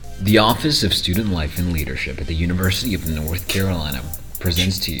The Office of Student Life and Leadership at the University of North Carolina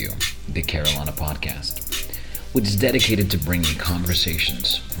presents to you the Carolina Podcast, which is dedicated to bringing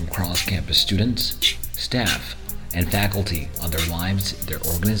conversations from cross-campus students, staff, and faculty on their lives, their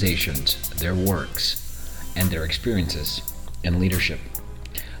organizations, their works, and their experiences in leadership.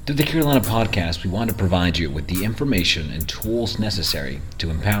 Through the Carolina Podcast, we want to provide you with the information and tools necessary to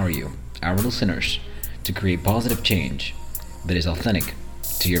empower you, our listeners, to create positive change that is authentic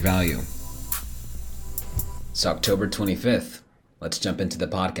to your value. It's October 25th. Let's jump into the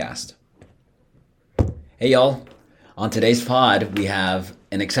podcast. Hey y'all. On today's pod, we have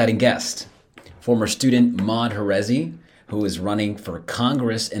an exciting guest, former student Muad Hrezi, who is running for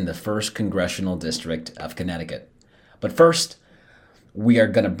Congress in the 1st Congressional District of Connecticut. But first, we are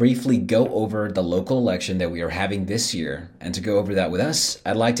going to briefly go over the local election that we are having this year. And to go over that with us,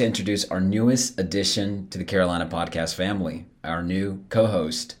 I'd like to introduce our newest addition to the Carolina Podcast family, our new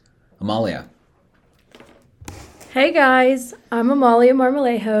co-host, Amalia. Hey guys, I'm Amalia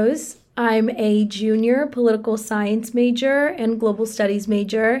Marmolejos. I'm a junior political science major and global studies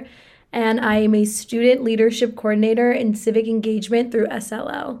major, and I am a student leadership coordinator in civic engagement through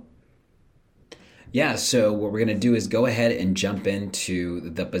SLL. Yeah, so what we're going to do is go ahead and jump into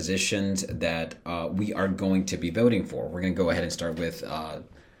the positions that we are going to be voting for. We're going to go ahead and start with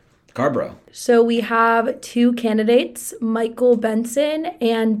Carborough. So we have two candidates, Michael Benson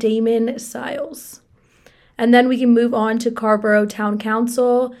and Damon Siles. And then we can move on to Carborough Town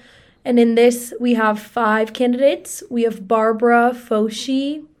Council. And in this, we have 5 candidates. We have Barbara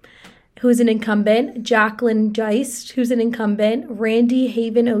Foshi, who's an incumbent, Jacqueline Geist, who's an incumbent, Randy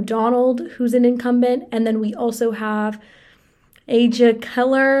Haven O'Donnell, who's an incumbent, and then we also have Aja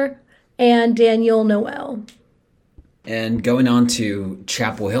Keller and Daniel Noel. And going on to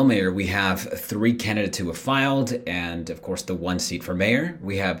Chapel Hill Mayor, we have 3 candidates who have filed, and of course the 1 seat for mayor.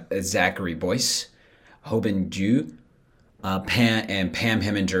 We have Zachary Boyce, Hoban Ju, Pam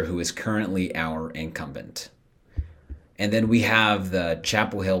Heminger, who is currently our incumbent. And then we have the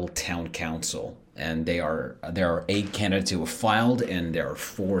Chapel Hill Town Council, and there are 8 candidates who have filed, and there are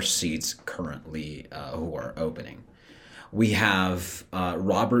 4 seats currently who are opening. We have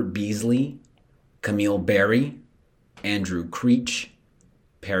Robert Beasley, Camille Berry, Andrew Creech,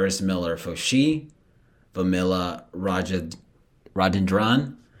 Paris Miller Foshi, Vamila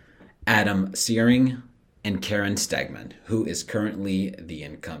Rajendran, Adam Searing, and Karen Stegman, who is currently the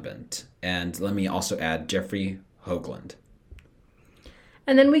incumbent. And let me also add Jeffrey Hoagland.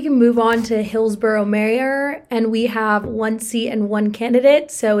 And then we can move on to Hillsborough Mayor, and we have 1 seat and 1 candidate.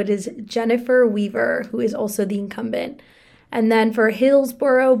 So it is Jennifer Weaver, who is also the incumbent. And then for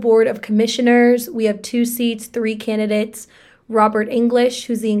Hillsborough Board of Commissioners, we have 2 seats, 3 candidates, Robert English,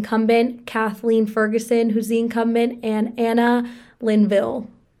 who's the incumbent, Kathleen Ferguson, who's the incumbent, and Anna Linville.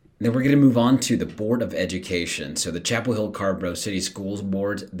 Then we're going to move on to the Board of Education. So the Chapel Hill Carborough City Schools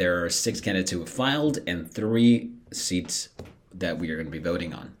Board, there are 6 candidates who have filed and 3 seats that we are going to be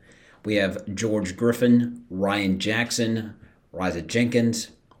voting on. We have George Griffin, Ryan Jackson, Riza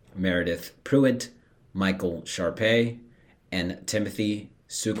Jenkins, Meredith Pruitt, Michael Sharpay, and Timothy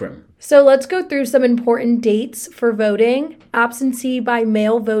Sukram. So let's go through some important dates for voting. Absentee by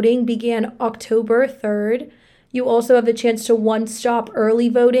mail voting began October 3rd. You also have the chance to one-stop early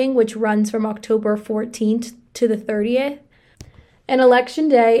voting, which runs from October 14th to the 30th. And Election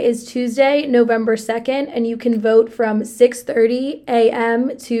Day is Tuesday, November 2nd, and you can vote from 6:30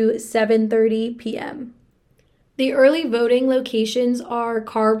 a.m. to 7:30 p.m. The early voting locations are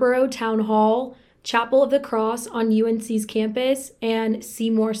Carborough Town Hall, Chapel of the Cross on UNC's campus, and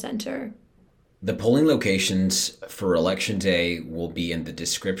Seymour Center. The polling locations for Election Day will be in the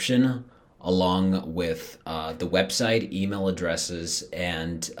description, along with the website, email addresses,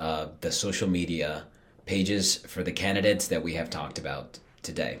 and the social media pages for the candidates that we have talked about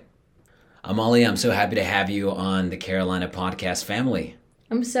today. Amalia, I'm so happy to have you on the Carolina Podcast family.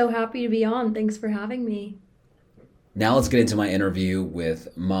 I'm so happy to be on. Thanks for having me. Now let's get into my interview with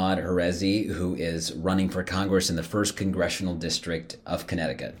Muad Hrezi, who is running for Congress in the 1st Congressional District of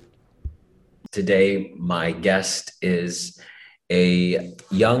Connecticut. Today, my guest is a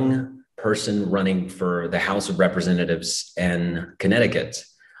young person running for the House of Representatives in Connecticut,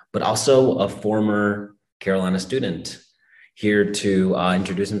 but also a former Carolina student, here to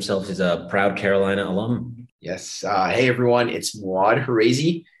introduce himself. He's a proud Carolina alum. Yes. Hey, everyone. It's Muad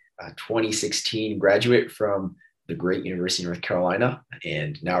Hrezi, a 2016 graduate from the great University of North Carolina,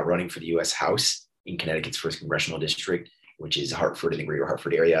 and now running for the U.S. House in Connecticut's 1st Congressional District, which is Hartford and the greater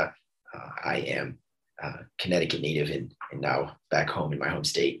Hartford area. I am Connecticut native and now back home in my home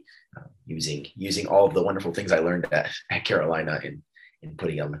state, using all of the wonderful things I learned at Carolina and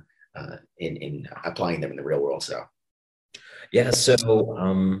putting them in applying them in the real world. So. Yeah,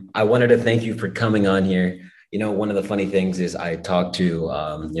 so I wanted to thank you for coming on here. One of the funny things is I talked to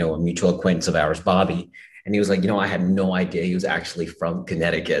a mutual acquaintance of ours, Bobby, and he was like, I had no idea he was actually from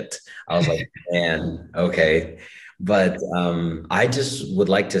Connecticut. I was like, man, okay. But I just would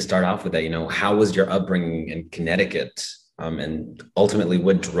like to start off with that. How was your upbringing in Connecticut? And ultimately,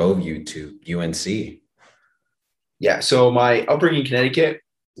 what drove you to UNC? Yeah, so my upbringing in Connecticut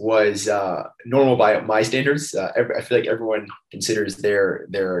was normal by my standards. I feel like everyone considers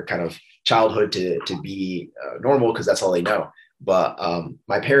their kind of childhood to be normal because that's all they know. But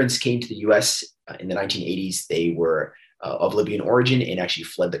my parents came to the U.S. In the 1980s. They were of Libyan origin and actually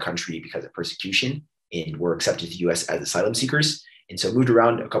fled the country because of persecution and were accepted to the U.S. as asylum seekers. And so moved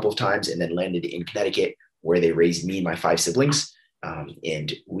around a couple of times and then landed in Connecticut, where they raised me and my 5 siblings.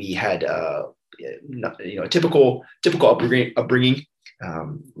 And we had a typical upbringing.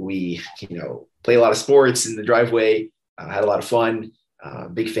 We play a lot of sports in the driveway, had a lot of fun.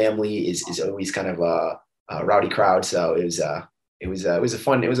 Big family is always kind of a rowdy crowd, so it was a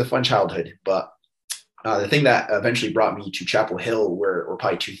fun childhood. But the thing that eventually brought me to Chapel Hill were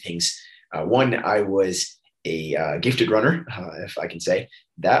probably two things. One, I was a gifted runner, if I can say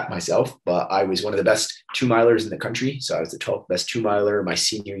that myself, but I was one of the best 2-milers in the country. So I was the 12th best 2-miler my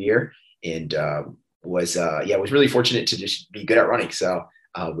senior year, and was really fortunate to just be good at running. So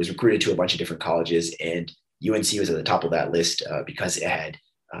was recruited to a bunch of different colleges, and UNC was at the top of that list because it had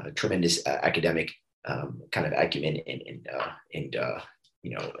tremendous academic kind of acumen and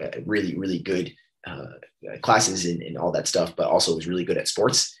really, really good classes and all that stuff, but also was really good at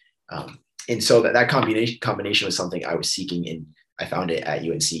sports. And so that combination was something I was seeking, and I found it at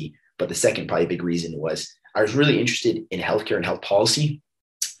UNC. But the second probably big reason was I was really interested in healthcare and health policy.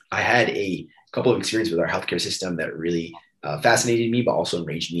 I had a couple of experiences with our healthcare system that really fascinated me, but also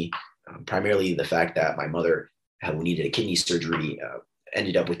enraged me. Primarily the fact that my mother, who needed a kidney surgery,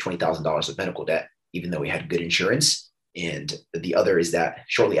 ended up with $20,000 of medical debt, even though we had good insurance. And the other is that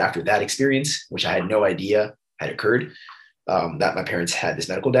shortly after that experience, which I had no idea had occurred, that my parents had this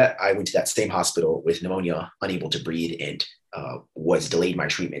medical debt, I went to that same hospital with pneumonia, unable to breathe, and was delayed my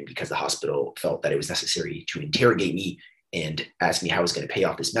treatment because the hospital felt that it was necessary to interrogate me and ask me how I was going to pay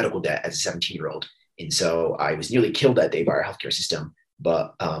off this medical debt as a 17-year-old. And so I was nearly killed that day by our healthcare system,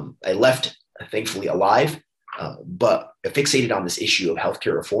 but I left, thankfully, alive, but fixated on this issue of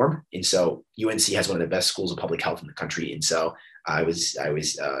healthcare reform. And so UNC has one of the best schools of public health in the country. And so I was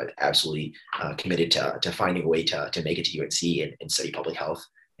absolutely committed to finding a way to make it to UNC and study public health.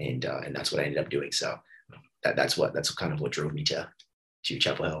 And that's what I ended up doing. So that's kind of what drove me to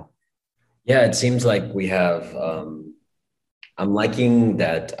Chapel Hill. Yeah, it seems like we have, I'm liking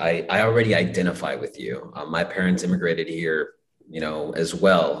that I already identify with you. My parents immigrated here, as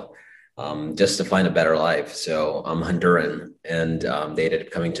well, just to find a better life. So I'm Honduran, and they ended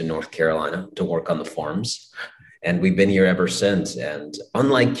up coming to North Carolina to work on the farms. And we've been here ever since. And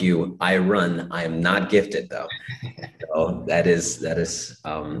unlike you, I run. I am not gifted, though. So that is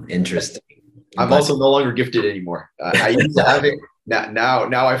interesting. I'm also no longer gifted anymore. I used to have it.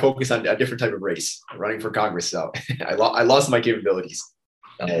 Now I focus on a different type of race, running for Congress. So I lost my capabilities.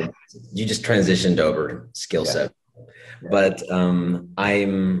 You just transitioned over skill set. Yeah. But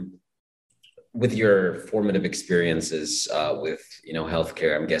I'm with your formative experiences with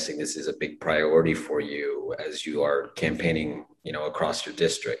healthcare. I'm guessing this is a big priority for you as you are campaigning across your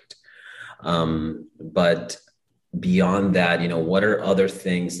district. But beyond that, what are other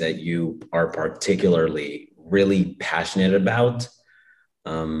things that you are particularly really passionate about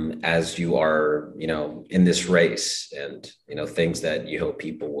as you are, in this race, and, things that you hope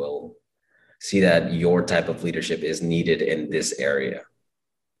people will see that your type of leadership is needed in this area?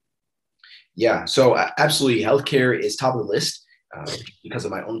 Yeah, so absolutely. Healthcare is top of the list because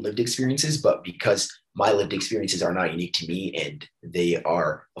of my own lived experiences, but because my lived experiences are not unique to me and they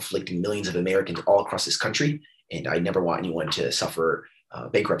are afflicting millions of Americans all across this country. And I never want anyone to suffer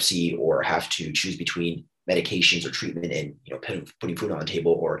bankruptcy or have to choose between medications or treatment and putting food on the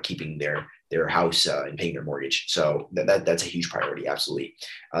table or keeping their house and paying their mortgage. So that's a huge priority. Absolutely.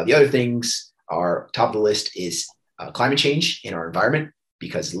 The other things are top of the list is climate change in our environment,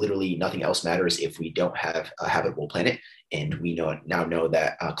 because literally nothing else matters if we don't have a habitable planet. And we now know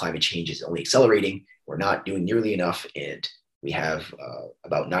that climate change is only accelerating. We're not doing nearly enough. And we have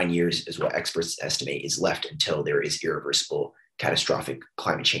about 9 years is what experts estimate is left until there is irreversible catastrophic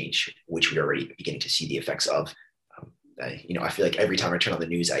climate change, which we're already beginning to see the effects of. I feel like every time I turn on the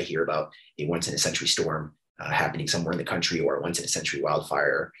news, I hear about a once in a century storm happening somewhere in the country, or a once in a century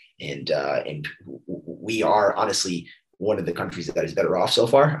wildfire. And we are honestly one of the countries that is better off so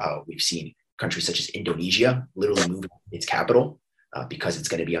far. We've seen countries such as Indonesia literally move its capital because it's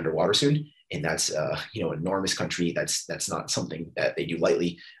going to be underwater soon. And that's, an enormous country. That's not something that they do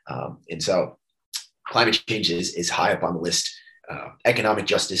lightly. And so climate change is high up on the list. Economic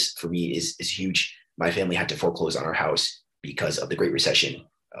justice for me is huge. My family had to foreclose on our house because of the Great Recession,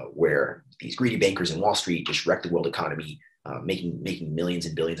 where these greedy bankers in Wall Street just wrecked the world economy, making millions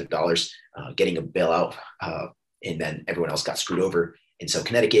and billions of dollars, getting a bailout, and then everyone else got screwed over. And so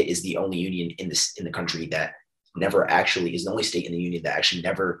Connecticut is the only union in the country that never actually is the only state in the union that actually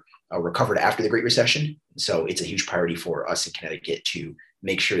never recovered after the Great Recession. So it's a huge priority for us in Connecticut to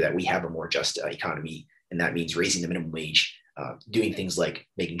make sure that we have a more just economy. And that means raising the minimum wage, doing things like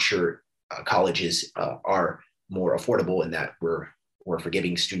making sure colleges are more affordable and that we're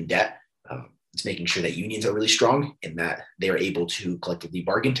forgiving student debt. It's making sure that unions are really strong and that they are able to collectively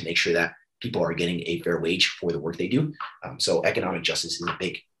bargain to make sure that people are getting a fair wage for the work they do. So economic justice is a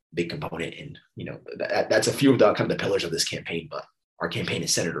big component. And, that's a few of the kind of the pillars of this campaign, but our campaign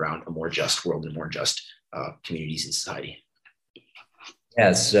is centered around a more just world and more just communities in society.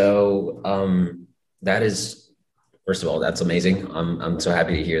 Yeah. So that is, first of all, that's amazing. I'm so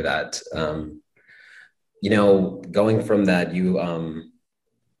happy to hear that. Going from that,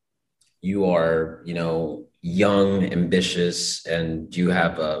 you are, young, ambitious, and you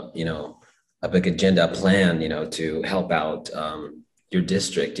have a big agenda plan, to help out your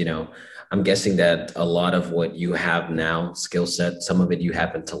district. I'm guessing that a lot of what you have now, skill set, some of it you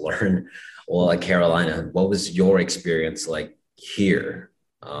happen to learn while at Carolina. What was your experience like here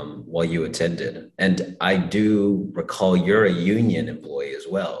while you attended? And I do recall you're a union employee as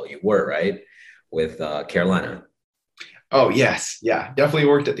well. You were, right, with Carolina? Oh, yes. Yeah, definitely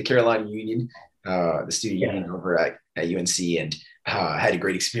worked at the Carolina Union, the student union over at UNC, and had a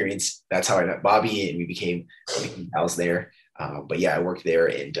great experience. That's how I met Bobby, and we became pals there. But yeah, I worked there,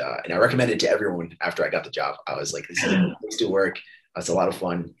 and I recommended it to everyone after I got the job. I was like, this is a place to work. It's a lot of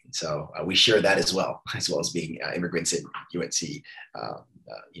fun. So we share that as well as being immigrants in UNC,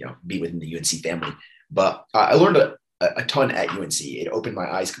 be within the UNC family. But I learned a ton at UNC. It opened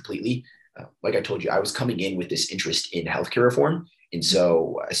my eyes completely. Like I told you, I was coming in with this interest in healthcare reform. And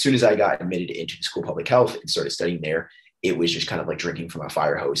so as soon as I got admitted into the School of Public Health and started studying there, it was just kind of like drinking from a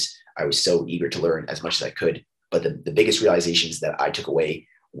fire hose. I was so eager to learn as much as I could. But the biggest realizations that I took away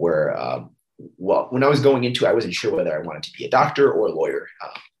were, when I was going into, I wasn't sure whether I wanted to be a doctor or a lawyer.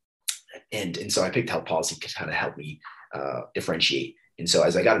 And so I picked health policy to kind of help me differentiate. And so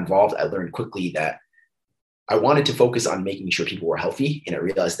as I got involved, I learned quickly that I wanted to focus on making sure people were healthy. And I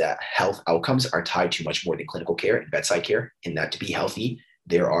realized that health outcomes are tied to much more than clinical care and bedside care, and that to be healthy,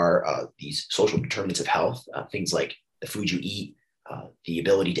 there are these social determinants of health, things like the food you eat, the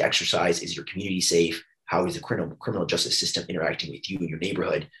ability to exercise, is your community safe? How is the criminal justice system interacting with you and your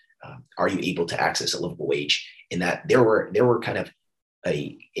neighborhood? Are you able to access a livable wage? In that there were kind of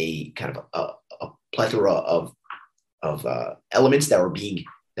a plethora of elements that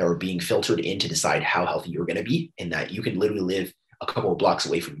were being filtered in to decide how healthy you're going to be, and that you can literally live a couple of blocks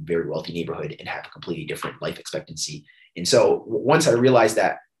away from a very wealthy neighborhood and have a completely different life expectancy. And so once I realized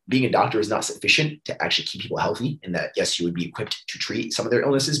that being a doctor is not sufficient to actually keep people healthy, and that yes, you would be equipped to treat some of their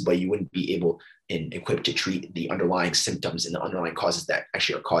illnesses, but you wouldn't be able and equipped to treat the underlying symptoms and the underlying causes that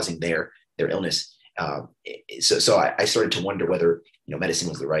actually are causing their illness. So I started to wonder whether medicine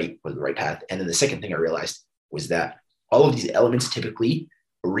was the right path. And then the second thing I realized was that all of these elements typically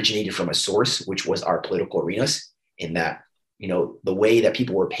originated from a source, which was our political arenas, in that the way that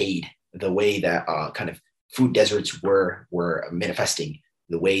people were paid, the way that kind of food deserts were manifesting,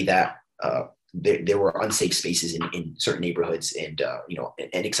 the way that there were unsafe spaces in certain neighborhoods, and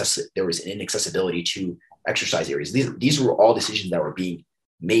there was an inaccessibility to exercise areas. These were all decisions that were being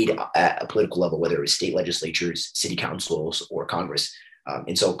made at a political level, whether it was state legislatures, city councils, or Congress.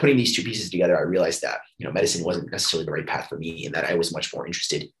 And so putting these two pieces together, I realized that medicine wasn't necessarily the right path for me, and that I was much more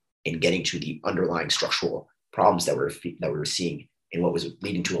interested in getting to the underlying structural problems that we were seeing, and what was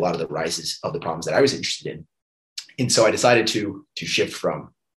leading to a lot of the rises of the problems that I was interested in. And so I decided to shift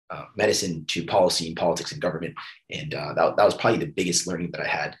from medicine to policy and politics and government, and that was probably the biggest learning that I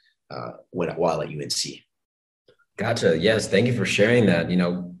had while at UNC. Gotcha. Yes. Thank you for sharing that.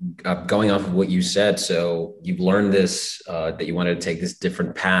 Going off of what you said, so you've learned this, that you wanted to take this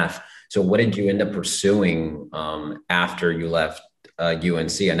different path. So what did you end up pursuing after you left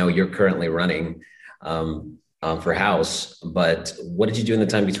UNC? I know you're currently running for House, but what did you do in the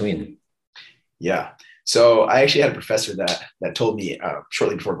time between? Yeah. So I actually had a professor that told me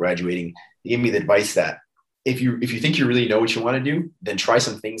shortly before graduating, he gave me the advice that if you think you really know what you want to do, then try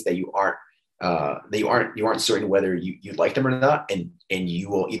some things that you aren't you aren't certain whether you like them or not, and you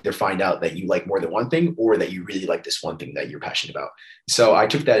will either find out that you like more than one thing or that you really like this one thing that you're passionate about. So I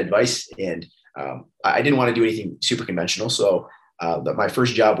took that advice, and I didn't want to do anything super conventional. So my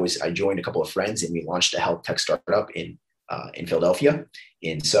first job was I joined a couple of friends and we launched a health tech startup in Philadelphia.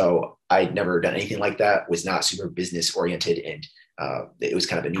 And so I'd never done anything like that, was not super business oriented, and it was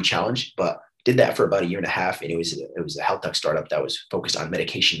kind of a new challenge, but did that for about a year and a half. And it was a health tech startup that was focused on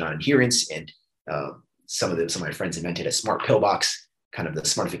medication non-adherence. And some of my friends invented a smart pillbox, kind of the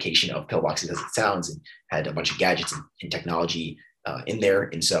smartification of pillboxes as it sounds, and had a bunch of gadgets and technology in there.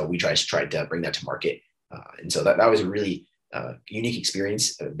 And so we tried to bring that to market. And so that was a really unique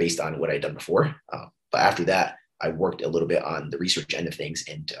experience based on what I'd done before. But after that, I worked a little bit on the research end of things,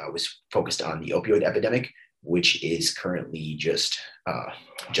 and was focused on the opioid epidemic, which is currently just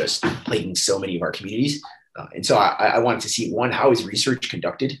plaguing so many of our communities. And so I wanted to see, one, how is research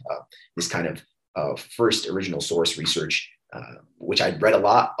conducted? This kind of first original source research, which I'd read a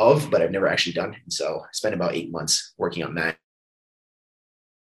lot of, but I've never actually done. And so I spent about 8 months working on that.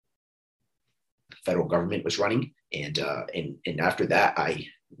 The federal government was running, and after that, I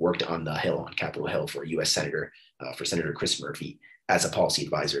worked on the Hill, on Capitol Hill, for a U.S. Senator, for Senator Chris Murphy, as a policy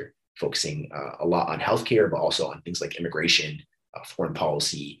advisor, focusing a lot on healthcare, but also on things like immigration, foreign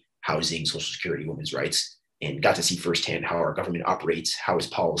policy, housing, social security, women's rights, and got to see firsthand how our government operates, how is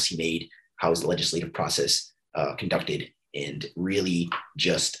policy made, how is the legislative process conducted, and really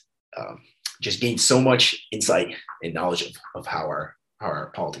just gained so much insight and knowledge of how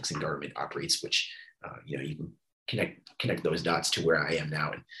our politics and government operates, which you can connect those dots to where I am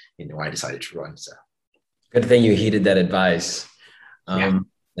now, and why I decided to run. So good thing you heeded that advice. Yeah.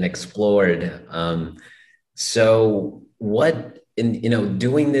 And explored. So what,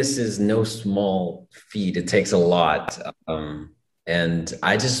 doing this is no small feat. It takes a lot. And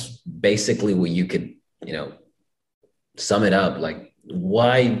I just basically, what you could, sum it up, like,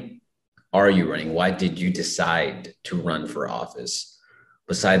 why are you running? Why did you decide to run for office?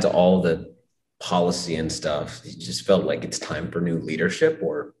 Besides all the policy and stuff, you just felt like it's time for new leadership,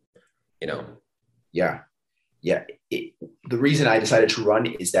 or, Yeah. The reason I decided to run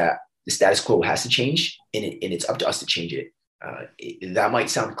is that the status quo has to change, and it's up to us to change it. That might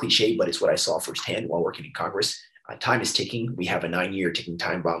sound cliche, but it's what I saw firsthand while working in Congress. Time is ticking. We have a 9-year ticking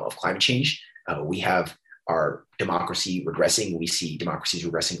time bomb of climate change. We have our democracy regressing. We see democracies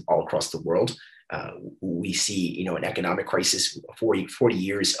regressing all across the world. We see, an economic crisis, 40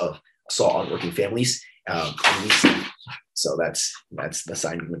 years of assault on working families. And we see, so that's the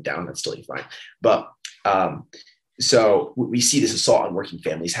sign went down. That's totally fine. But so we see this assault on working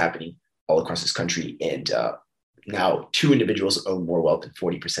families happening all across this country. And now 2 individuals own more wealth than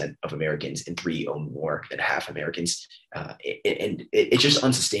 40% of Americans, and 3 own more than half Americans. And it's just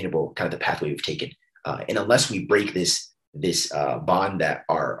unsustainable, kind of the pathway we've taken. And unless we break this bond that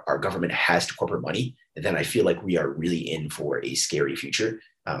our government has to corporate money, then I feel like we are really in for a scary future.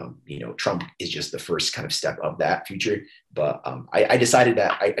 Trump is just the first kind of step of that future. But I decided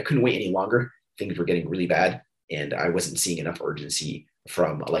that I couldn't wait any longer. Things were getting really bad, and I wasn't seeing enough urgency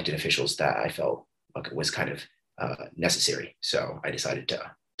from elected officials that I felt like it was kind of necessary. So I decided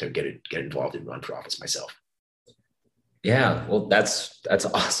to get involved and run for office myself. Yeah, well, that's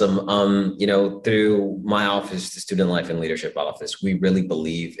awesome. Through my office, the Student Life and Leadership Office, we really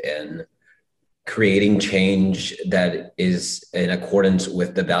believe in creating change that is in accordance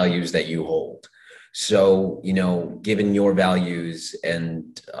with the values that you hold. So, given your values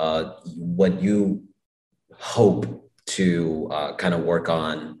and what you hope to kind of work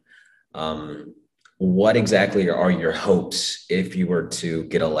on, what exactly are your hopes if you were to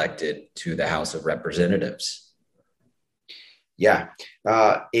get elected to the House of Representatives? Yeah,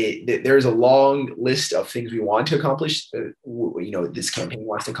 there's a long list of things we want to accomplish. This campaign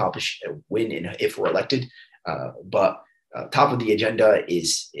wants to accomplish, win, and if we're elected. But top of the agenda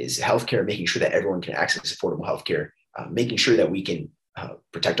is healthcare, making sure that everyone can access affordable healthcare, making sure that we can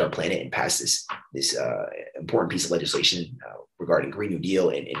protect our planet and pass this important piece of legislation regarding Green New Deal,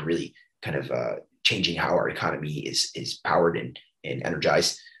 and really kind of changing how our economy is powered and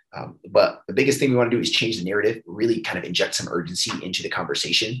energized. But the biggest thing we want to do is change the narrative, really kind of inject some urgency into the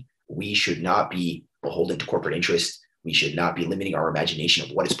conversation. We should not be beholden to corporate interests. We should not be limiting our imagination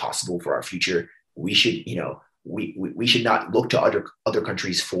of what is possible for our future. We should, we should not look to other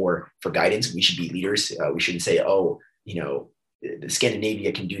countries for guidance. We should be leaders. We shouldn't say,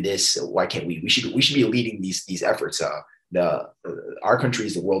 Scandinavia can do this. Why can't we? We should be leading these efforts. Our country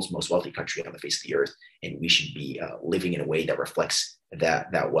is the world's most wealthy country on the face of the earth, and we should be living in a way that reflects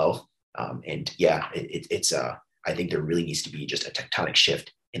that wealth. I think there really needs to be just a tectonic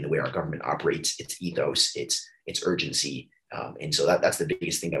shift in the way our government operates, its ethos, its urgency. And so that's the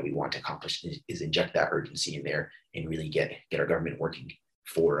biggest thing that we want to accomplish is inject that urgency in there and really get our government working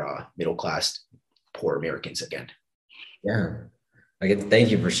for middle class, poor Americans again. Yeah. Again,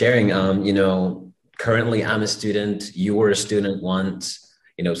 thank you for sharing. Currently I'm a student. You were a student once.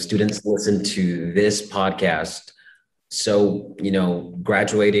 Students listen to this podcast. So,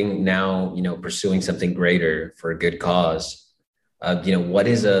 graduating now, pursuing something greater for a good cause. What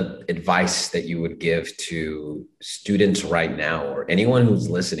is a advice that you would give to students right now, or anyone who's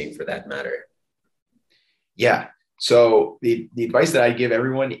listening for that matter? Yeah. So the advice that I give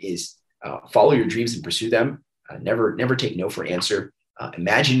everyone is follow your dreams and pursue them. Never take no for an answer.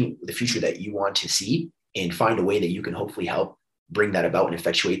 Imagine the future that you want to see and find a way that you can hopefully help bring that about and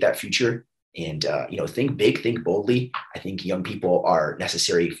effectuate that future. And, think big, think boldly. I think young people are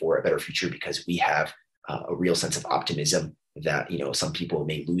necessary for a better future because we have a real sense of optimism that, some people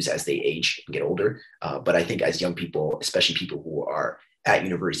may lose as they age and get older. But I think as young people, especially people who are at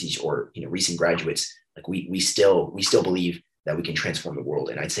universities or, recent graduates, like we still believe that we can transform the world.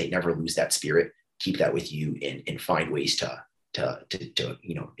 And I'd say never lose that spirit, keep that with you and find ways to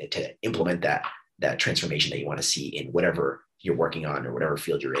implement that transformation that you want to see in whatever you're working on or whatever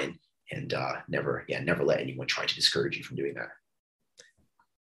field you're in. And never let anyone try to discourage you from doing that.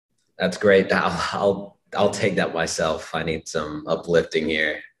 That's great. I'll take that myself. I need some uplifting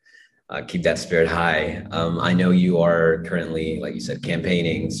here. Keep that spirit high. I know you are currently, like you said,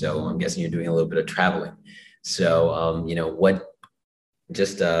 campaigning. So I'm guessing you're doing a little bit of traveling. So,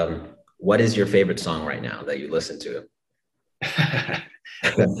 what is your favorite song right now that you listen to?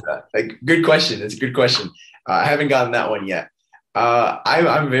 That's a good question. It's a good question. I haven't gotten that one yet.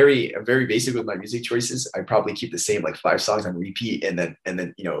 I'm very basic with my music choices. I probably keep the same like 5 songs on repeat and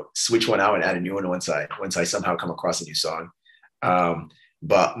then switch one out and add a new one once I somehow come across a new song.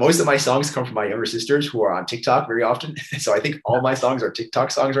 But most of my songs come from my younger sisters who are on TikTok very often. So I think all my songs are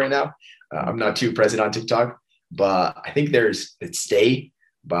TikTok songs right now. I'm not too present on TikTok, but I think it's Stay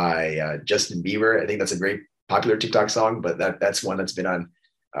by Justin Bieber. I think that's a very popular TikTok song, but that's one that's been on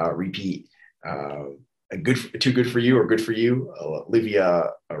repeat. Too Good for You or Good for You, Olivia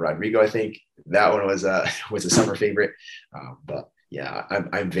Rodrigo. I think that one was a summer favorite. But yeah,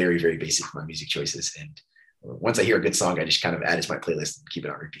 I'm very, very basic with my music choices. And once I hear a good song, I just kind of add it to my playlist and keep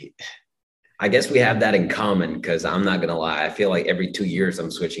it on repeat. I guess we have that in common because I'm not going to lie. I feel like every 2 years I'm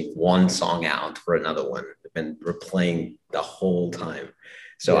switching one song out for another one. I've been replaying the whole time.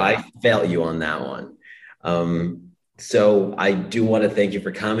 So yeah. I felt you on that one. So I do want to thank you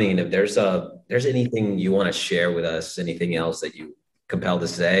for coming. And if there's anything you want to share with us, anything else that you compelled to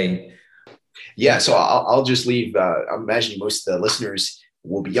say? Yeah, so I'll just leave. I'm imagining most of the listeners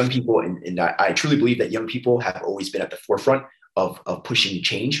will be young people. And I truly believe that young people have always been at the forefront of pushing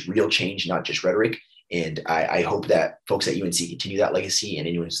change, real change, not just rhetoric. And I hope that folks at UNC continue that legacy, and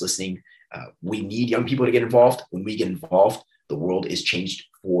anyone who's listening, we need young people to get involved. When we get involved, the world is changed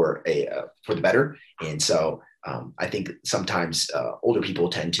for the better. And so I think sometimes older people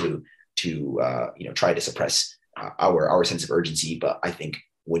tend to try to suppress our sense of urgency. But I think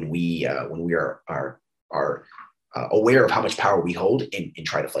when we are aware of how much power we hold and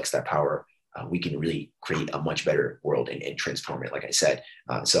try to flex that power, we can really create a much better world and transform it. Like I said,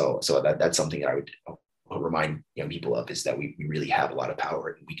 so that's something that I would remind young people of, is that we really have a lot of power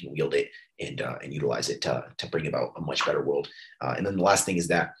and we can wield it and utilize it to bring about a much better world. And then the last thing is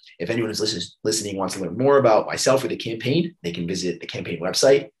that if anyone who's listening wants to learn more about myself or the campaign, they can visit the campaign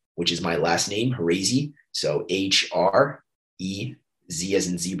website, which is my last name, Hrezi. So HREZ as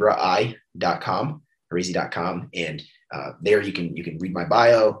in zebra I.com, Hrezi.com. And there you can read my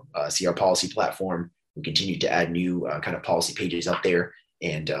bio, see our policy platform. We continue to add new kind of policy pages up there,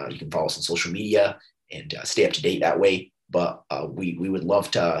 and you can follow us on social media and stay up to date that way. But we would love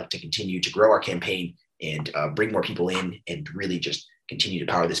to continue to grow our campaign and bring more people in and really just continue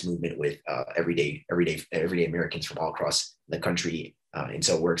to power this movement with everyday Americans from all across the country. And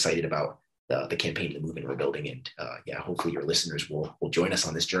so we're excited about the campaign, the movement we're building. And hopefully your listeners will join us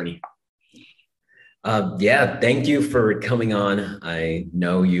on this journey. Thank you for coming on. I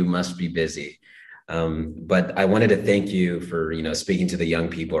know you must be busy. But I wanted to thank you for, speaking to the young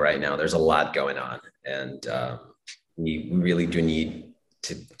people right now. There's a lot going on, and we really do need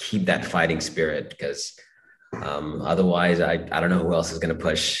to keep that fighting spirit, because otherwise I don't know who else is going to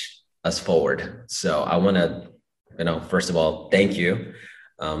push us forward. So I want to, first of all, thank you.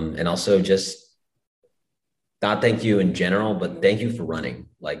 And also just not thank you in general, but thank you for running.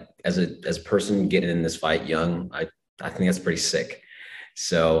 Like as a person getting in this fight young, I think that's pretty sick.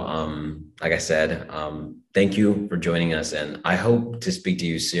 So, like I said, thank you for joining us, and I hope to speak to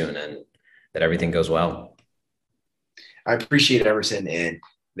you soon and that everything goes well. I appreciate it, Emerson, and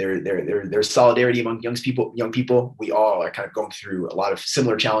there's solidarity among young people. Young people, we all are kind of going through a lot of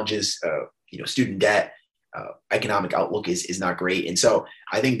similar challenges. Student debt, economic outlook is not great, and so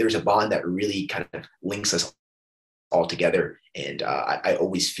I think there's a bond that really kind of links us all together. And I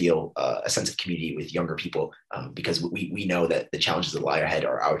always feel a sense of community with younger people because we know that the challenges that lie ahead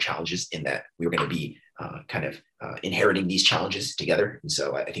are our challenges, in that we're going to be inheriting these challenges together. And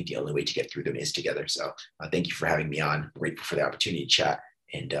so I think the only way to get through them is together. So thank you for having me on. I'm grateful for the opportunity to chat.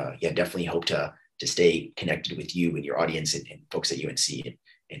 And definitely hope to stay connected with you and your audience and folks at UNC.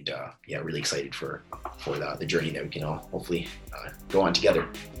 And really excited for the journey that we can all hopefully go on together.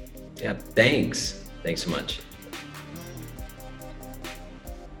 Yeah, thanks. Thanks so much.